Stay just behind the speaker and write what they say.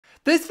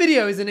This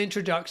video is an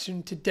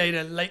introduction to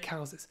data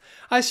lakehouses.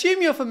 I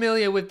assume you're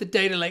familiar with the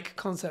data lake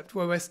concept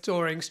where we're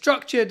storing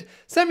structured,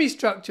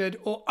 semi-structured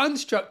or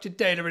unstructured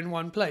data in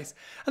one place.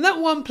 And that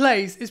one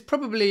place is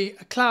probably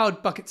a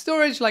cloud bucket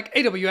storage like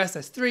AWS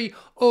S3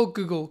 or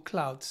Google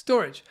Cloud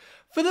Storage.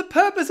 For the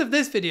purpose of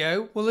this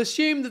video, we'll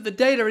assume that the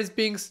data is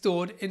being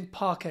stored in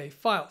Parquet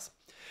files.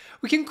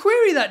 We can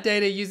query that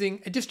data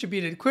using a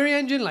distributed query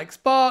engine like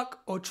Spark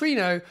or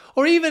Trino,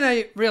 or even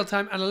a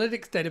real-time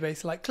analytics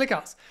database like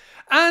ClickHouse.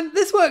 And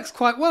this works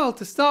quite well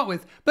to start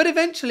with, but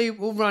eventually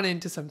we'll run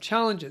into some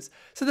challenges.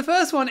 So the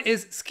first one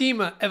is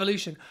schema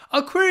evolution.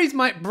 Our queries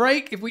might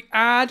break if we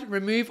add,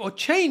 remove, or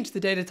change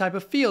the data type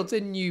of fields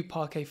in new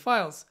Parquet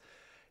files.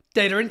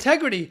 Data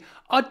integrity.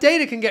 Our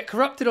data can get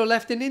corrupted or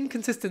left in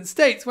inconsistent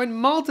states when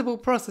multiple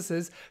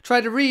processes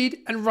try to read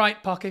and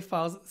write Parquet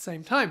files at the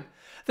same time.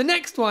 The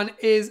next one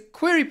is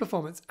query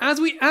performance. As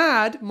we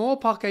add more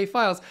Parquet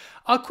files,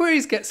 our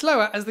queries get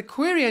slower as the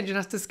query engine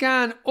has to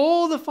scan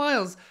all the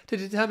files to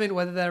determine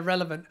whether they're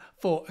relevant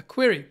for a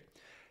query.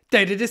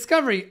 Data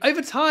discovery.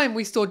 Over time,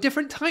 we store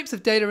different types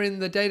of data in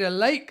the data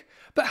lake,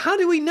 but how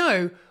do we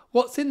know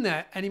what's in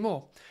there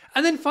anymore?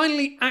 And then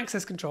finally,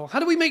 access control. How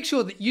do we make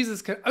sure that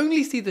users can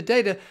only see the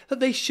data that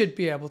they should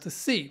be able to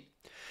see?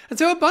 And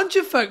so a bunch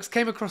of folks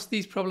came across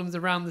these problems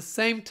around the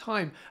same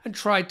time and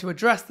tried to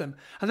address them.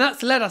 And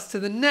that's led us to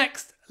the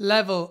next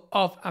level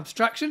of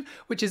abstraction,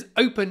 which is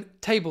open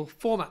table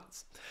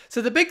formats. So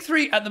the big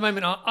three at the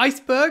moment are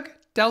Iceberg,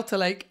 Delta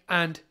Lake,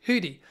 and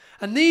Hudi.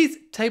 And these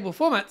table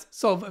formats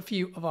solve a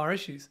few of our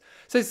issues.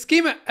 So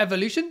schema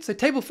evolution, so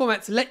table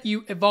formats let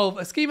you evolve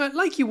a schema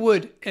like you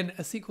would in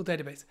a SQL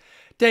database.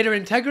 Data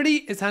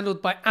integrity is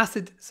handled by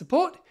ACID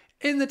support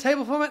in the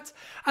table formats.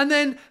 And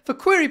then for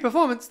query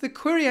performance, the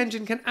query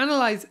engine can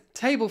analyze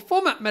table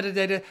format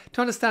metadata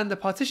to understand the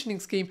partitioning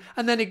scheme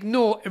and then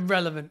ignore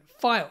irrelevant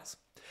files.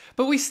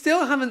 But we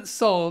still haven't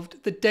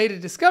solved the data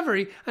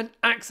discovery and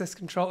access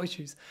control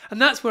issues.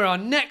 And that's where our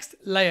next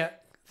layer,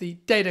 the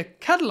data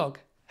catalog,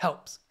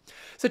 helps.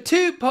 So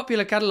two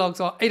popular catalogs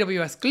are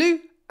AWS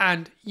Glue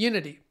and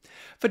Unity.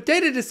 For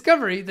data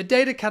discovery, the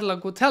data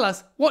catalog will tell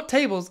us what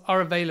tables are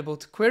available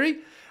to query,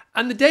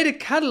 and the data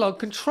catalog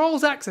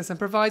controls access and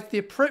provides the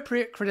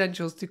appropriate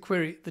credentials to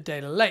query the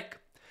data lake.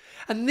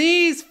 And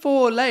these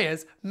four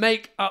layers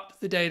make up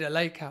the data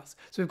lakehouse.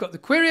 So we've got the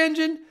query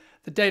engine,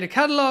 the data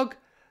catalog,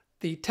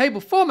 the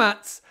table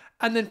formats,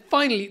 and then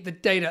finally the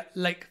data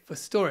lake for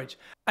storage.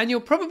 And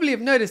you'll probably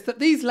have noticed that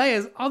these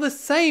layers are the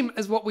same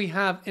as what we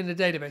have in a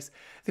database.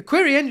 The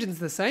query engine is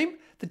the same,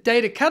 the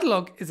data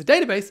catalog is a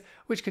database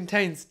which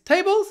contains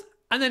tables,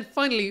 and then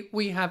finally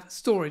we have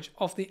storage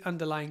of the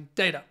underlying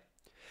data.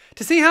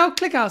 To see how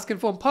ClickHouse can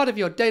form part of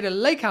your data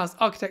lakehouse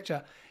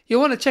architecture,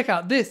 you'll want to check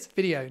out this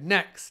video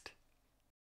next.